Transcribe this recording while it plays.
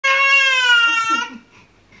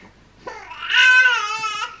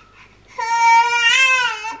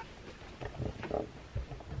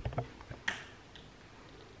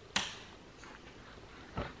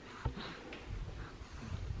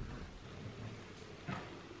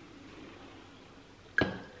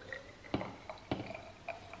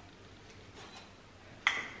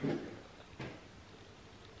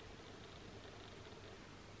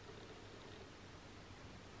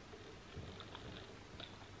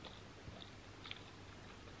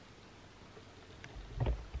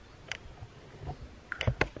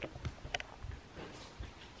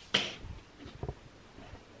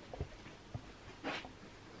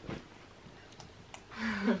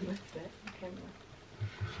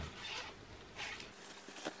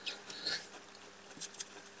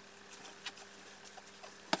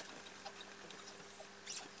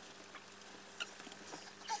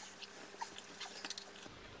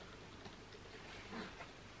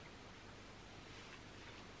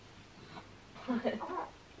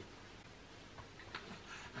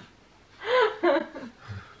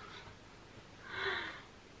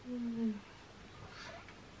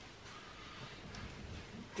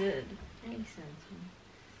Did make sense.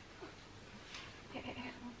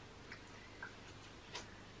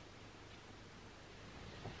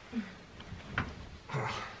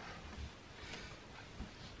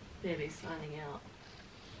 Baby's signing out.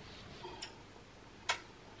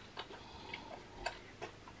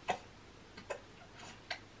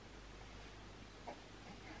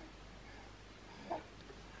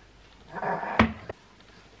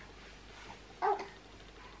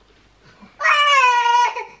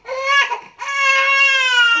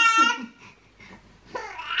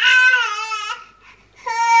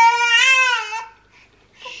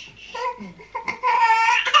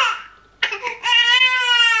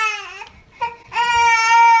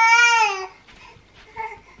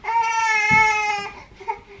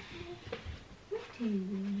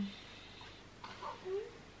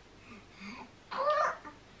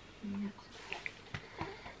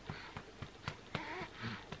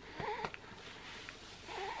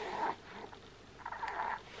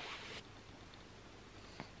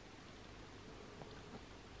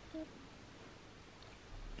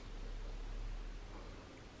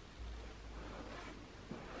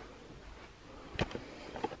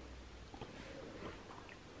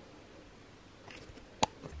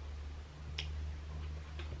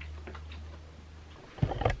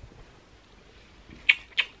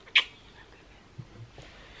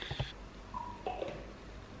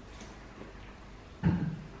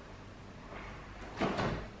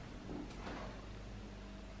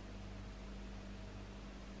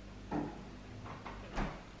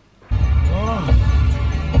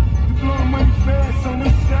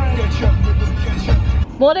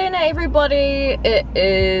 Morning everybody, it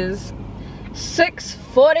is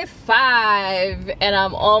 6:45 and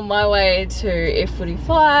I'm on my way to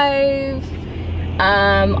F45.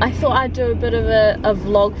 I thought I'd do a bit of a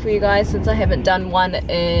vlog for you guys since I haven't done one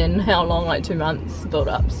in how long, like 2 months build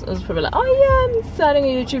ups. I was probably like, oh yeah, I'm starting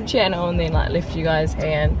a YouTube channel, and then like left you guys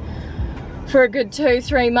hanging for a good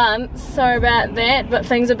 2-3 months. Sorry about that, but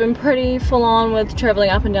things have been pretty full on with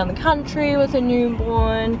traveling up and down the country with a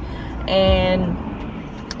newborn, and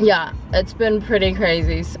yeah, it's been pretty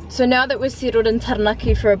crazy. So now that we're settled in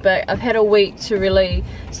Taranaki for a bit, I've had a week to really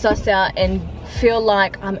suss out and feel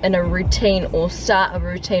like I'm in a routine, or start a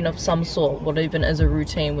routine of some sort, what even is a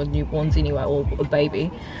routine with newborns anyway, or a baby.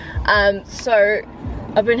 So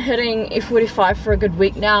I've been hitting F45 for a good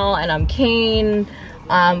week now, and I'm keen.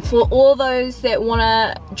 For all those that want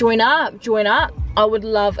to join up, I would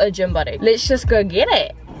love a gym buddy. Let's just go get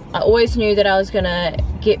it. I always knew that I was gonna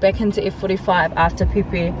get back into F45 after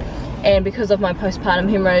Pepe, and because of my postpartum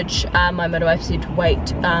hemorrhage, my midwife said to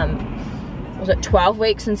wait, was it 12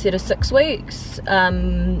 weeks instead of 6 weeks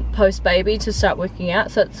post baby to start working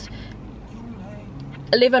out. So it's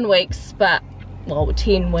 11 weeks, but well,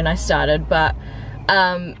 10 when I started, but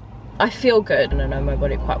I feel good and I know my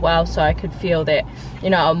body quite well, so I could feel that, you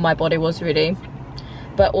know, my body was ready.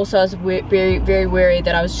 But also I was very, very wary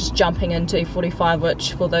that I was just jumping into F45,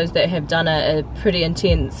 which for those that have done it, are pretty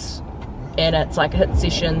intense, and it's like HIIT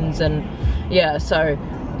sessions, and yeah, so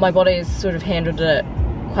my body has sort of handled it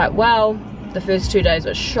quite well. The first 2 days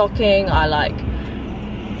were shocking. I like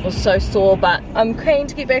was so sore, but I'm keen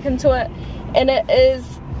to get back into it, and it is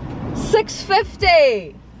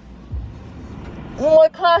 6:50. My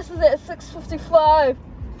class is at 6:55.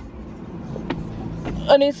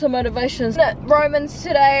 I need some motivation. Romans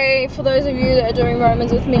today, for those of you that are doing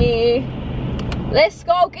Romans with me. Let's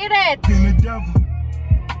go get it!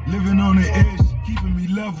 Living on the edge, keeping me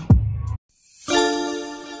level.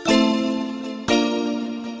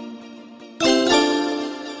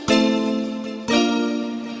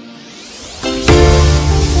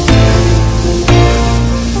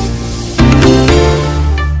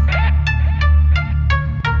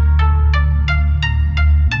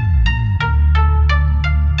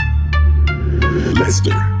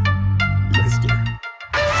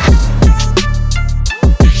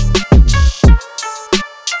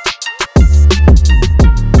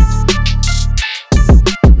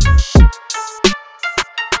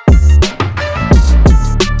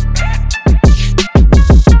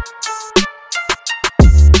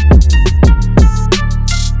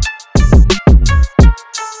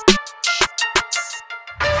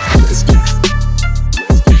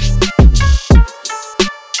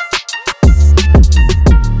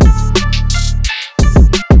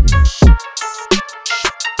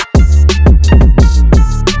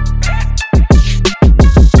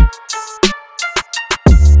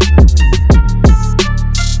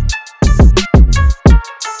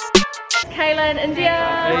 Thailand, India.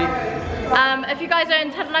 Hey. If you guys are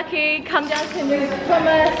in Taranaki, come down to New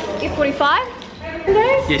Plymouth F45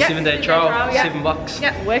 today. Yeah, 7-day trial, yep. $7.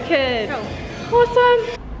 Yep, wicked. Cool.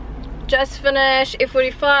 Awesome. Just finished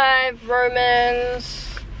F45, Romans.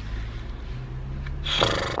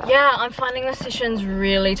 Yeah, I'm finding the sessions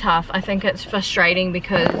really tough. I think it's frustrating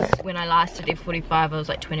because when I last did F45 I was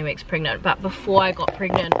like 20 weeks pregnant, but before I got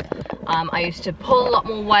pregnant I used to pull a lot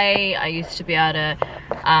more weight. I used to be able to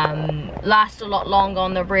last a lot longer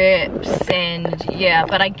on the reps, and yeah,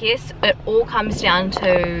 but I guess it all comes down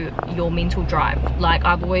to your mental drive. Like,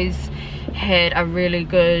 I've always had a really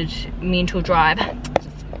good mental drive.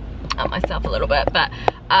 Just myself a little bit, but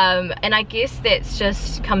and I guess that's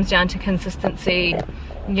just comes down to consistency.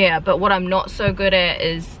 Yeah, but what I'm not so good at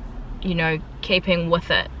is, you know, keeping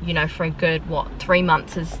with it, you know, for a good, what, 3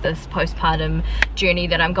 months is this postpartum journey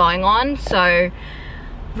that I'm going on. So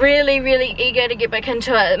really eager to get back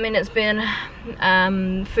into it. I mean, it's been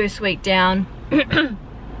first week down.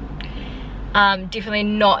 Definitely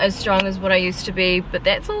not as strong as what I used to be, but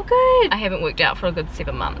that's all good. I haven't worked out for a good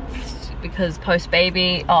 7 months because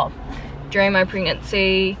post-baby, during my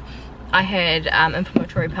pregnancy I had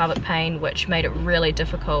inflammatory pelvic pain, which made it really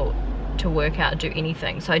difficult to work out, do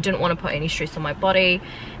anything. So I didn't want to put any stress on my body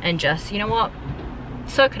and just, you know what,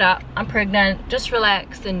 soak it up, I'm pregnant, just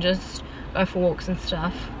relax and just go for walks and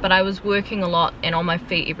stuff. But I was working a lot and on my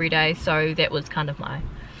feet every day, so that was kind of my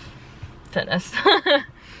fitness.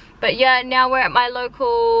 But yeah, now we're at my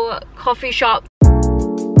local coffee shop.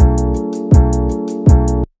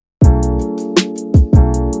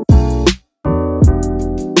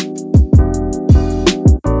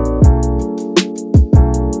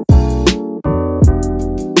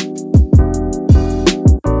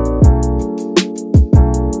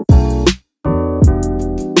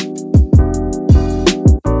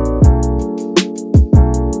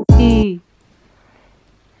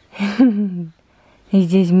 He's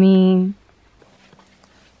just mean.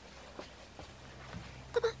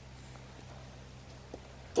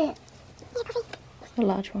 A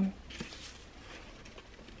large one.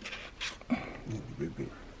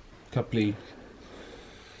 Couple.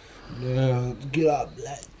 No, get up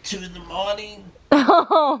like 2 in the morning.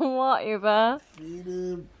 Oh, whatever. Feed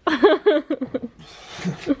him.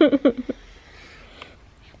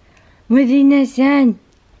 What's in the sun?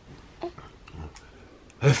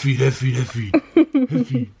 Effie. You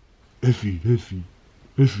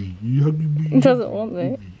hungry me? It doesn't want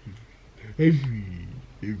that. Effie.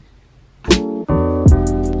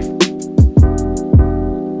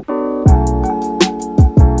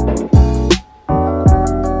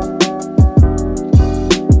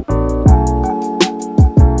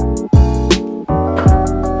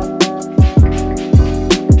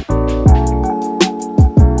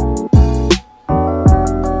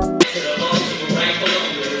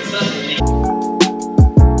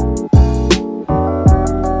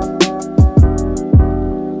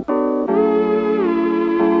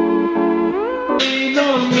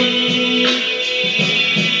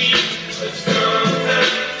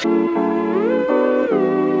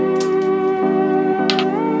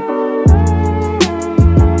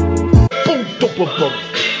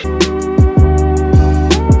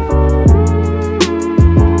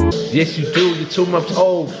 Yes, you do. You're 2 months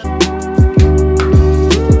old.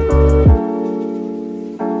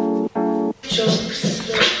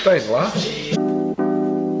 Don't laugh.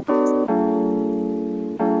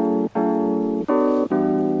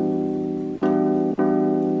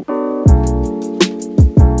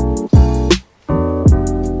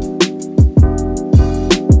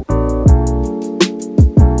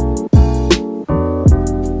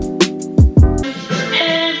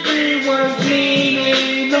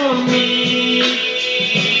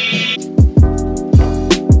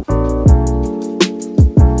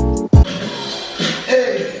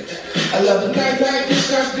 I love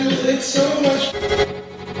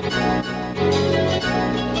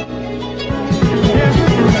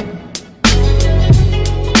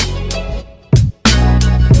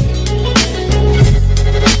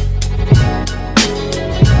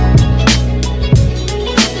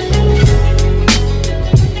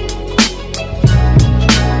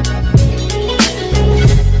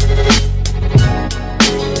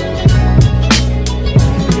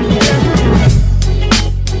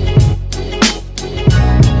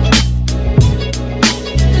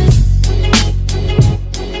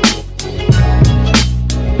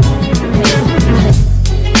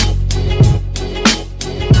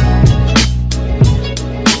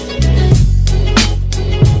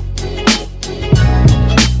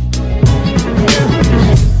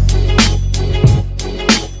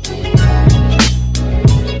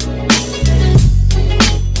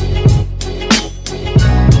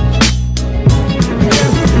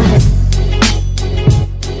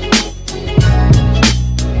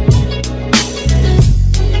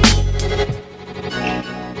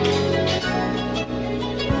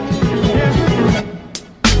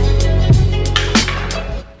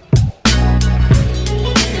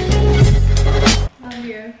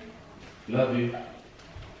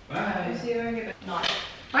Bye.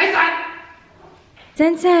 Bye,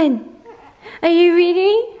 son. San, are you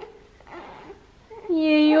ready?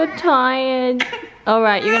 Yeah, you're tired.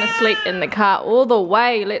 Alright, you're gonna sleep in the car all the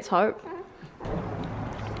way, let's hope.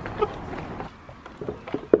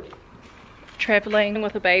 Traveling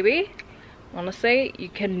with a baby, honestly, you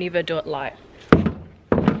can never do it light.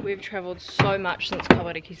 We've travelled so much since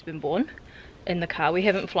Kawariki's been born in the car. We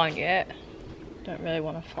haven't flown yet. Don't really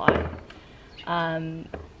want to fly.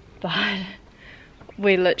 But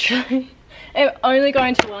we literally only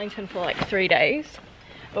going to Wellington for like 3 days.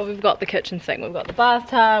 But we've got the kitchen sink, we've got the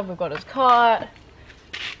bathtub, we've got his cot,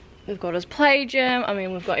 we've got his play gym. I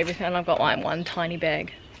mean, we've got everything, and I've got like one tiny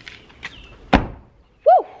bag.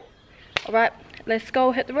 Woo! Alright, let's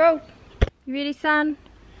go hit the road. You ready, son?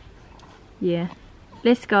 Yeah.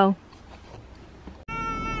 Let's go.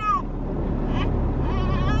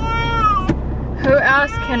 Who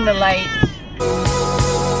else can relate?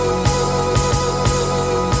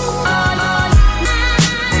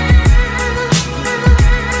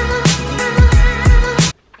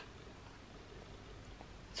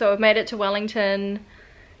 So we've made it to Wellington.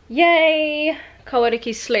 Yay!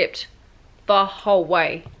 Kawariki slept the whole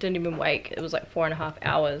way. Didn't even wake. It was like 4.5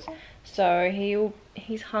 hours. So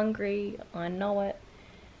he's hungry. I know it.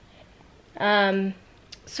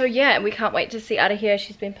 So yeah, we can't wait to see out of here.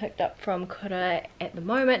 She's been picked up from Kura at the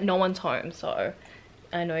moment. No one's home, so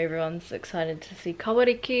I know everyone's excited to see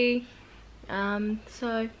Kawariki.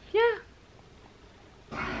 So yeah.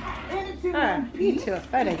 You two are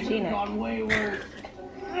photogenic.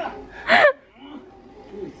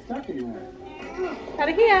 Out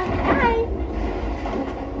of here. Hi.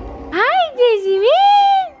 Hi, Daisy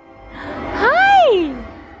Man. Hi.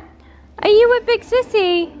 Are you with Big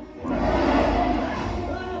Sissy?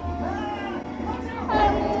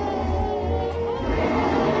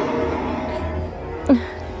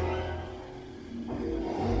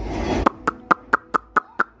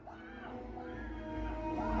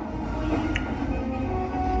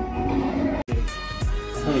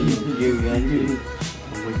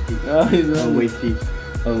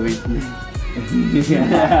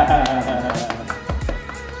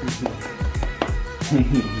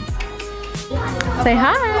 Say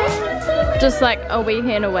hi. Just like a wee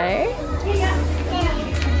hand away.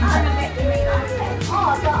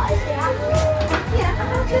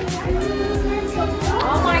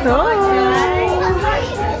 Oh my God.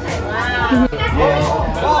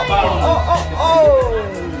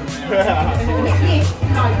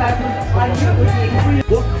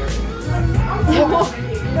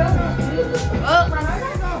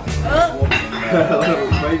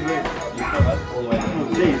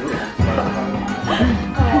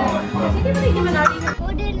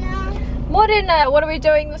 Modena, what are we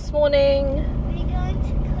doing this morning? We're going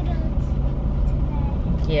to Kura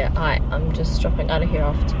today. Yeah, I'm just dropping out of here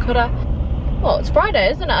off to Kura. Well, it's Friday,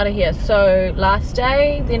 isn't it, out of here? So last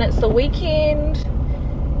day, then it's the weekend.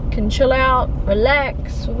 Can chill out,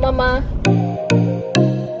 relax with mama.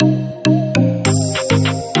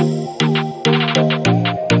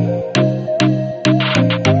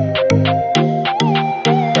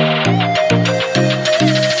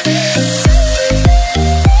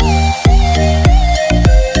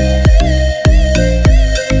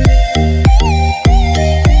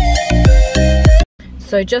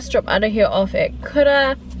 So just dropped out of here off at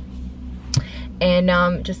Kura,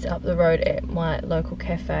 and just up the road at my local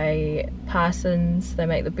cafe, Parsons. They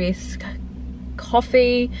make the best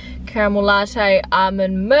coffee, caramel latte,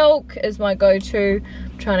 almond milk is my go-to.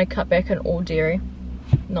 I'm trying to cut back on all dairy,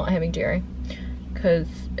 not having dairy, because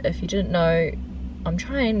if you didn't know, I'm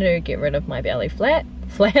trying to get rid of my belly flap.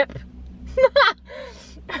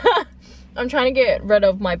 I'm trying to get rid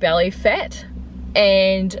of my belly fat.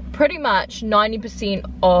 And pretty much 90%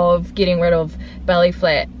 of getting rid of belly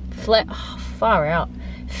fat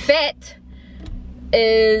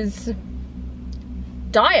is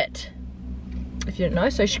diet, if you didn't know.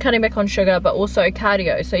 So she's cutting back on sugar, but also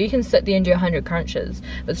cardio. So you can sit there and do 100 crunches,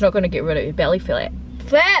 but it's not going to get rid of your belly fat.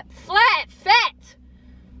 Fat.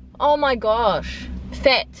 Oh my gosh,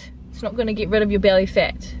 fat. It's not going to get rid of your belly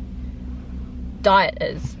fat. Diet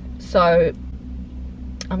is. So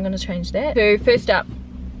I'm going to change that. So first up,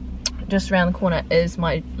 just around the corner, is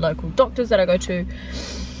my local doctors that I go to,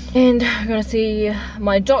 and I'm going to see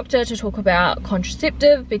my doctor to talk about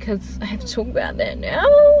contraceptive, because I have to talk about that now.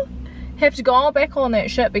 Have to go back on that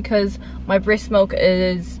shit because my breast milk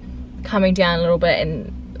is coming down a little bit,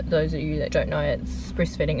 and those of you that don't know, it's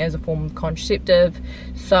breastfeeding as a form of contraceptive,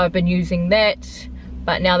 so I've been using that.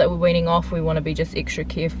 But now that we're weaning off, we want to be just extra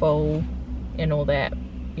careful and all that,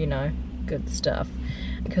 you know, good stuff,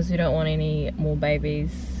 because we don't want any more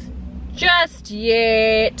babies just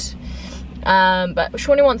yet. But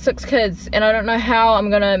Shawnee wants 6 kids, and I don't know how I'm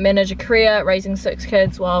gonna manage a career raising 6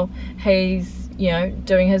 kids while he's, you know,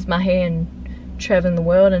 doing his mahi and traveling the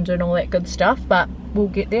world and doing all that good stuff, but we'll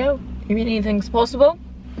get there. Anything's possible.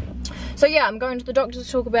 So yeah, I'm going to the doctor to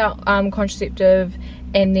talk about contraceptive,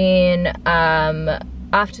 and then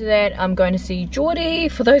after that I'm going to see Geordie.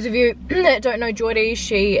 For those of you that don't know Geordie,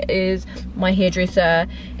 she is my hairdresser,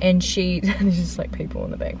 and there's just like people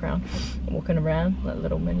in the background walking around like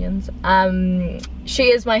little minions. She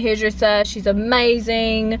is my hairdresser. She's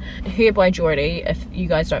amazing. Hair by Geordie. If you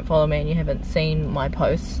guys don't follow me and you haven't seen my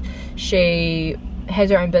posts, she has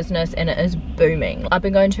her own business and it is booming. I've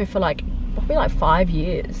been going to her for like probably like 5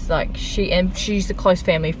 years. Like she's a close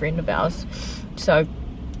family friend of ours, so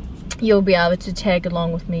you'll be able to tag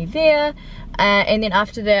along with me there. And then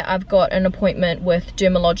after that I've got an appointment with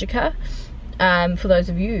Dermalogica. For those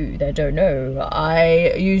of you that don't know,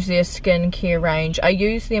 I use their skincare range. I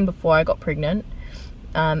used them before I got pregnant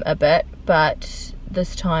a bit, but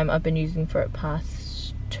this time I've been using for it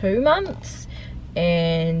past 2 months,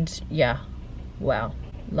 and yeah, wow,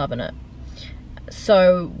 loving it.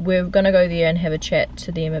 So we're gonna go there and have a chat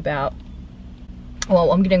to them about,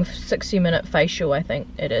 well, I'm getting a 60-minute facial, I think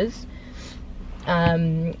it is.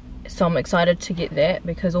 So I'm excited to get that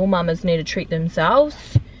because all mamas need to treat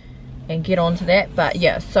themselves and get onto that. But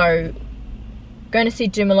yeah, so going to see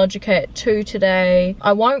Dermalogica at 2 today.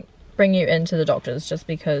 I won't bring you into the doctors just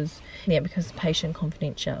because, yeah, because patient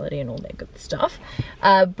confidentiality and all that good stuff.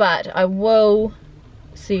 But I will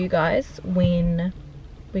see you guys when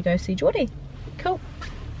we go see Geordie. Cool.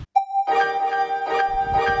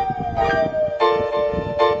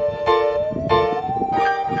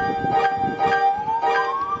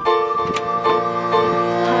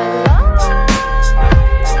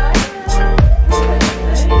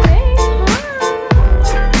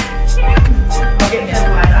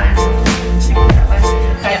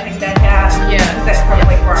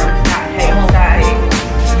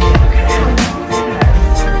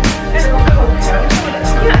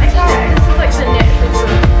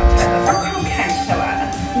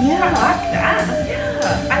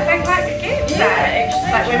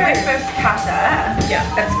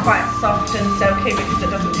 It's quite soft and silky because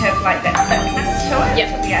it doesn't have like that thickness to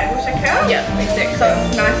it to be able to curl. Yeah, exactly. So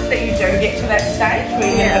it's nice that you do get to that stage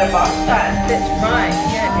where you get a bit of both. That's right.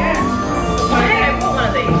 Yeah. I bought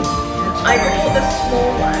one of these. I bought the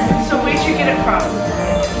small one. So where'd you get it from?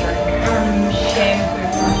 Shampoo.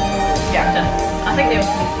 Yeah. I think they were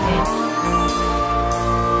 50.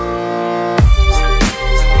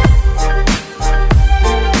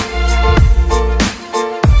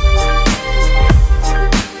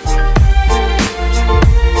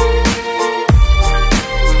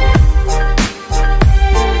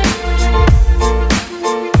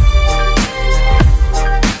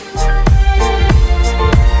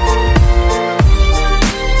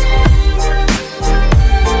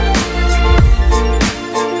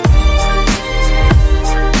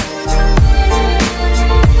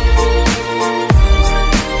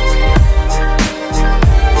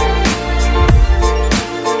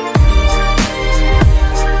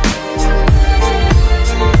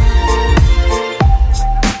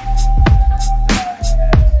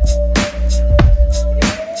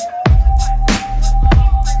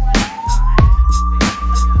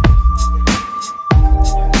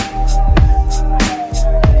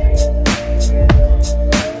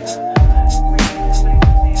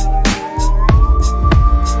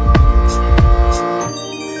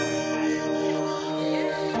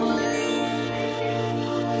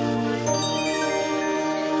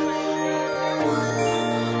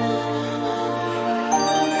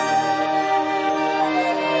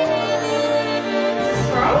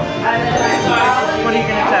 What are you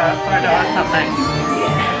going to do? Photo or something?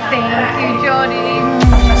 Thank you, Geordie.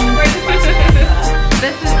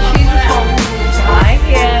 She's responsible for my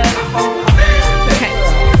hair. Okay.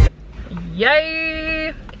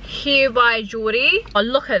 Yay! Hair by Geordie. Oh,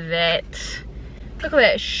 look at that. Look at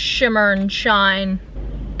that shimmer and shine.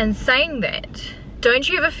 And saying that, don't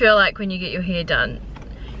you ever feel like when you get your hair done,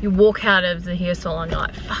 you walk out of the hair salon and you're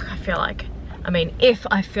like, fuck, I feel like, if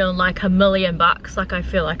I feel like $1 million bucks, like I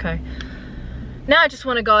feel like now I just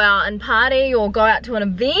want to go out and party or go out to an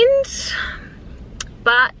event.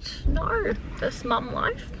 But no, this mum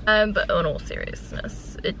life. But in all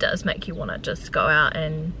seriousness, it does make you want to just go out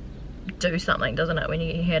and do something, doesn't it, when you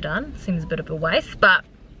get your hair done? Seems a bit of a waste, but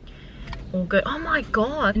all good. Oh my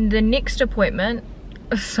god, and the next appointment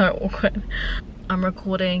is so awkward. I'm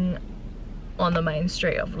recording on the main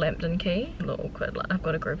street of Lambton Quay. A little awkward, like I've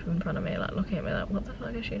got a group in front of me like looking at me like, what the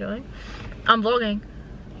fuck is she doing? I'm vlogging.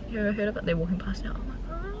 You ever heard of it? They're walking past now.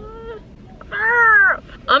 I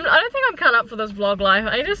don't think I'm cut up for this vlog life.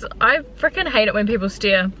 I freaking hate it when people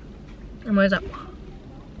stare. I'm always like,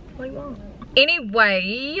 what do you want?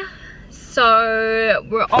 Anyway, so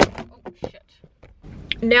we're off. Oh shit.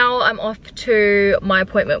 Now I'm off to my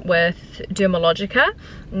appointment with Dermalogica.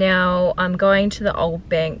 Now I'm going to the Old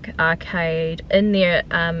Bank Arcade. In there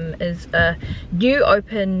is a new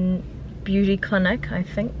open beauty clinic, I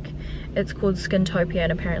think. It's called Skintopia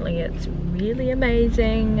and apparently it's really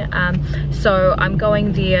amazing. So I'm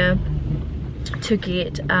going there to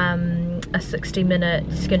get a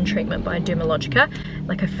 60-minute skin treatment by Dermalogica,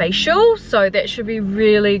 like a facial, so that should be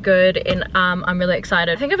really good, and I'm really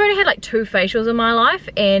excited. I think I've only had like 2 facials in my life,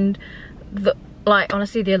 and like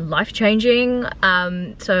honestly they're life-changing.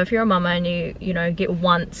 So if you're a mama and you know get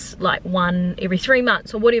once, like one every 3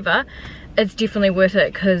 months or whatever, it's definitely worth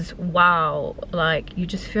it, because wow, like you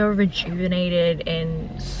just feel rejuvenated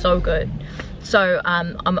and so good. So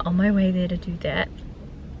I'm on my way there to do that.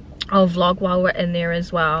 I'll vlog while we're in there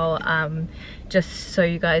as well, just so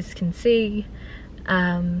you guys can see.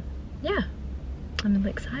 Yeah, I'm really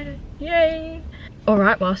excited. Yay!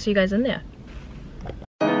 Alright, well I'll see you guys in there.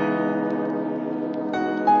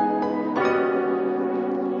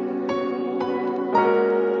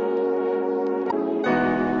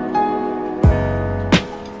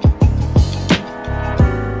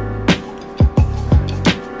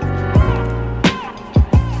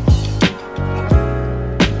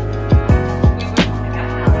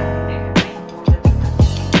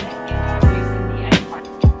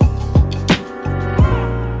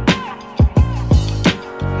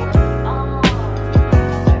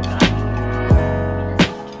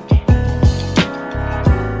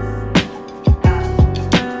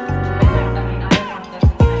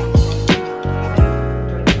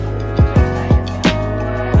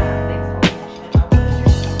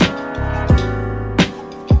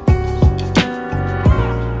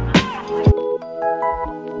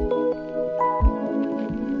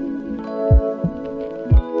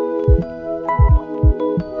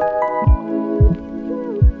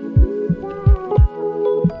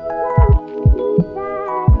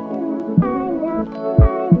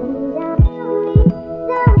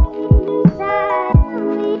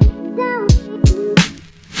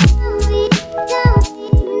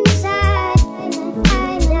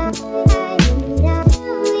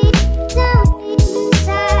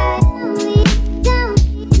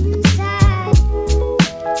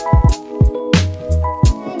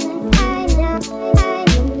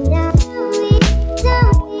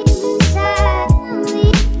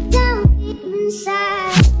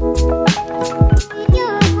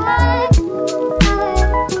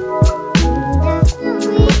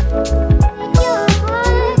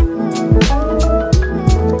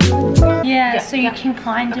 So you can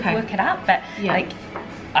kind of work it out, but Yeah. like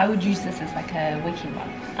I would use this as like a weekend one.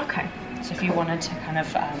 Okay. So if you wanted to kind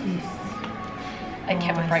of like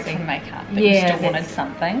have a break from makeup, but Yeah, you still that's- wanted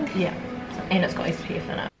something. Yeah. And it's got SPF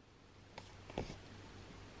in it.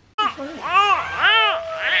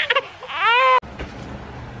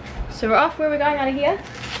 So we're off. Where are we going out of here?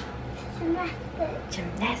 Gymnastics.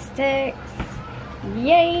 Gymnastics.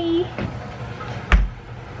 Yay.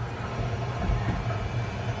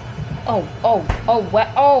 Oh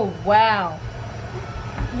wow.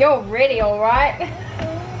 You're ready, alright?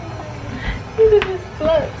 Look at this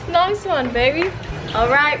splits. Nice one, baby.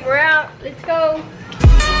 Alright, we're out. Let's go.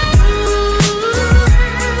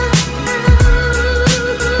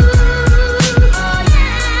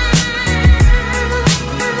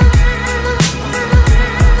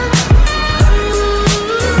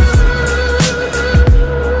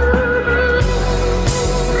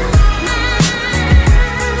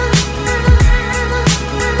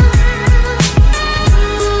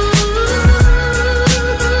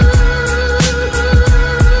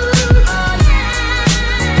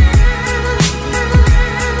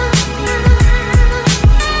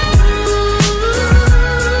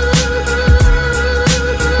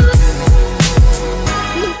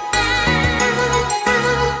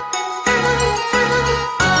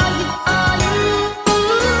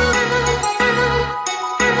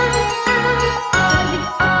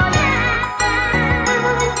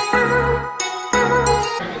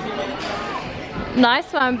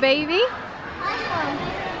 Nice one, baby.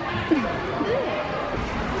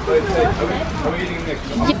 Are we eating next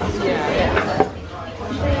time?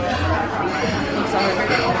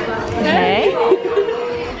 Hey.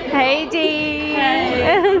 Hey, Dee. Hey.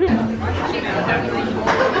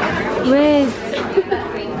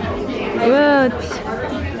 What?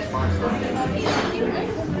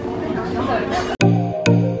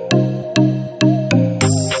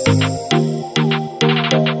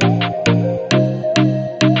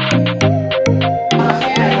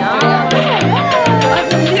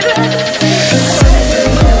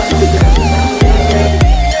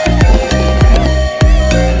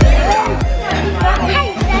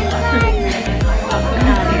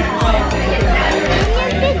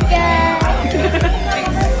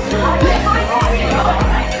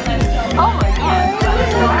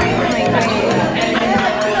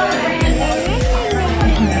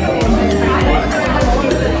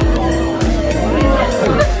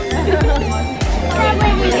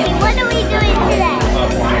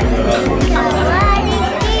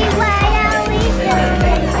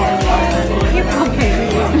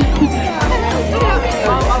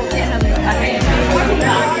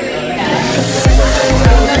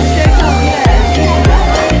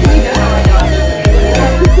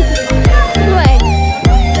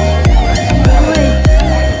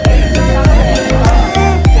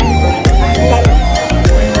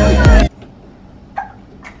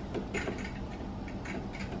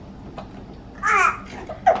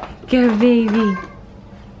 Go, baby.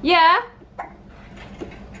 Yeah?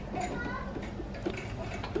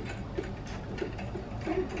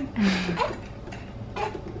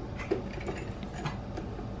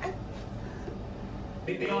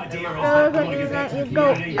 The idea is that we want to get back to the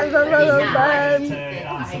community,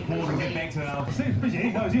 support and get back to our... He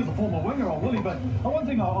knows he was a former winger on Willie, but one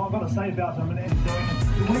thing I've got to say about him and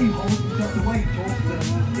the way he holds himself, the way he talks to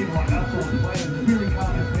people like us, or the way he's very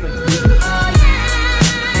calm and collected.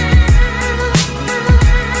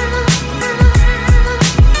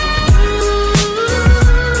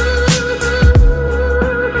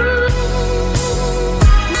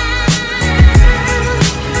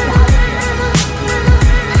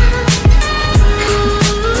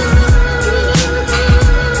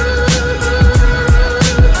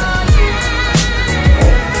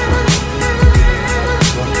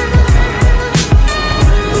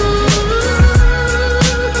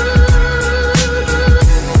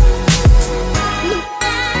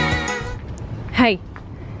 Hey,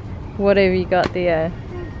 what have you got there?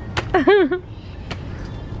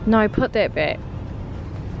 No, put that back.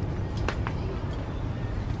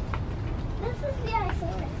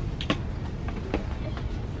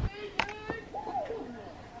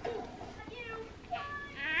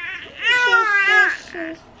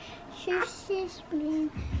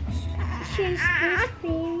 She's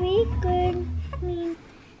very good.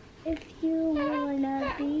 If you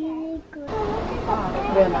wanna be good.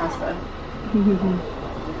 Very nice though.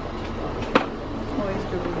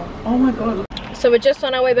 Oh my god. So we're just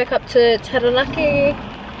on our way back up to Taranaki.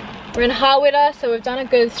 We're in Hawera, so we've done a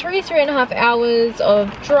good 3.5 hours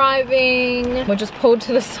of driving. We just pulled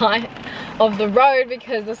to the side of the road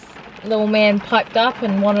because this little man piped up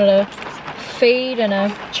and wanted a feed and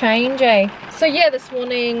a change, eh? So yeah, this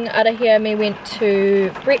morning out of here we went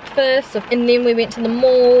to breakfast and then we went to the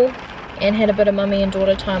mall and had a bit of mummy and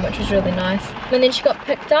daughter time, which was really nice. And then she got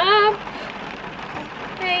picked up.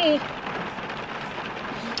 Hey.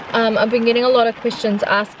 I've been getting a lot of questions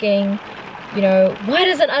asking, you know, why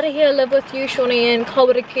doesn't Arahia live with you, Shawnee, and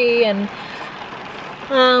Kawariki? And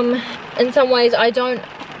in some ways I don't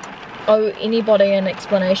owe anybody an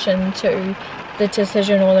explanation to the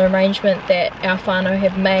decision or the arrangement that our whānau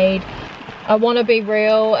have made. I want to be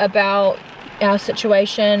real about our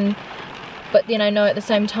situation, but then I know at the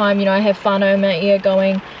same time, you know, I have whānau in my ear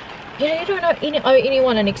going, you know, you don't owe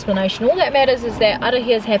anyone an explanation. All that matters is that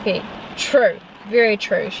Arahia's happy. True, very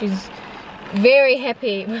true. She's very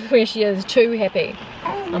happy with where she is, too happy,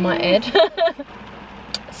 I might add.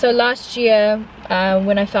 So last year,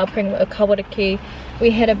 when I fell pregnant with a Kawariki, we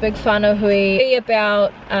had a big whānau hui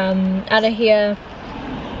about Arahia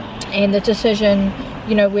and the decision,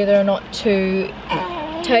 you know, whether or not to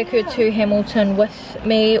take her to Hamilton with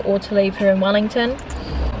me or to leave her in Wellington.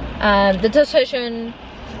 The decision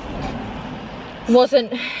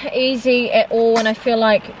wasn't easy at all, and I feel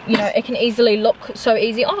like, you know, it can easily look so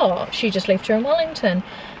easy. Oh, she just left her in Wellington.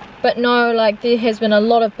 But no, like, there has been a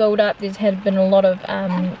lot of build up. There's been a lot of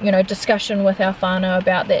you know, discussion with our whānau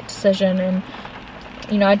about that decision, and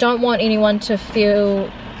you know, I don't want anyone to feel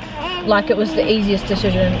like it was the easiest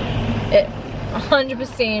decision. It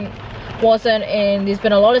 100% wasn't, and there's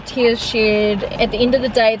been a lot of tears shed. At the end of the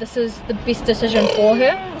day, this is the best decision for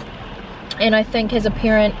her, and I think as a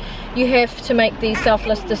parent you have to make these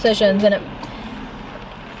selfless decisions. And it,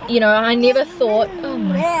 you know, I never thought, oh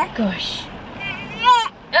my gosh,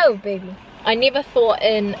 oh baby, I never thought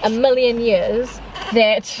in a million years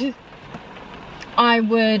that I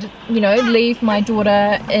would, you know, leave my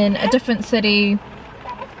daughter in a different city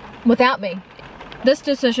without me. This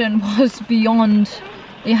decision was beyond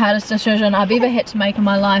the hardest decision I've ever had to make in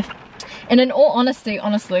my life. And in all honesty,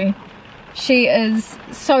 honestly, she is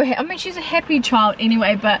so I mean, she's a happy child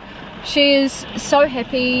anyway, but she is so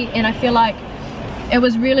happy, and I feel like it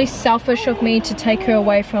was really selfish of me to take her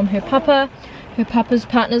away from her papa, her papa's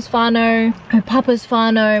partner's whānau, her papa's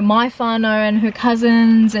whānau, my whānau, and her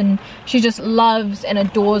cousins, and she just loves and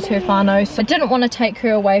adores her whānau. So I didn't want to take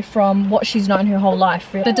her away from what she's known her whole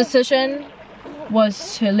life. The decision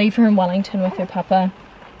was to leave her in Wellington with her papa,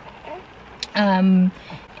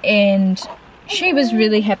 and she was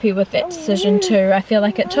really happy with that decision too. I feel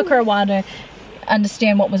like it took her a while to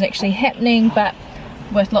understand what was actually happening, but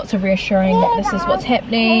with lots of reassuring that this is what's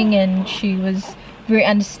happening, and she was very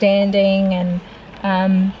understanding.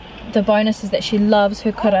 And the bonus is that she loves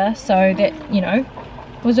her kura, so that, you know,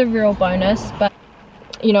 was a real bonus. But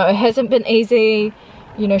you know, it hasn't been easy.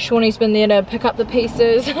 You know, Shawnee's been there to pick up the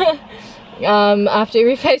pieces after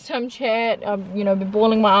every FaceTime chat. I've, you know, been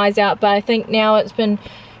bawling my eyes out, but I think now it's been,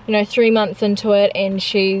 you know, 3 months into it, and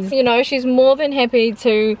she's, you know, she's more than happy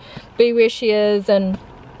to be where she is. And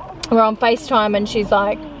we're on FaceTime and she's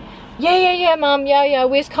like, yeah mum, yeah,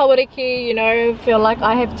 where's Kawariki? You know, feel like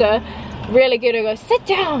I have to really get her to go, sit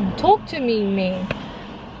down, talk to me.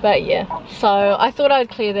 But yeah, so I thought I'd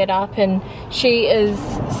clear that up, and she is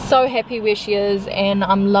so happy where she is, and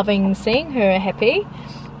I'm loving seeing her happy,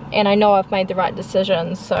 and I know I've made the right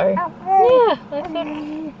decision. So yeah, I thought,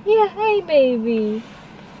 yeah, hey baby,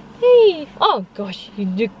 hey, oh gosh, you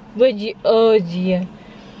look, what you, oh dear,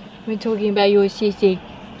 we're talking about your sissy.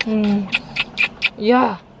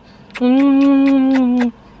 Yeah.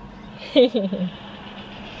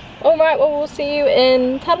 Alright, well, we'll see you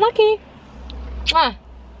in Taranaki. Bye.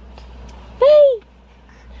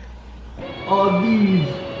 Oh, these.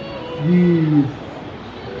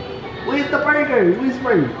 Where's the burger? Where's the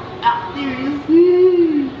burger? Ah, there it is.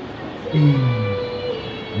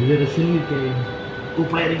 You let us see it again. We'll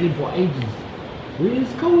play it again for ages.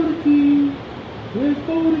 Where's Kawariki? Where's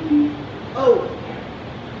Kawariki? Oh,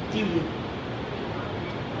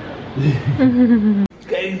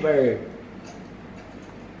 Gamer.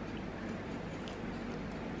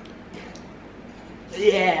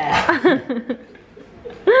 Yeah.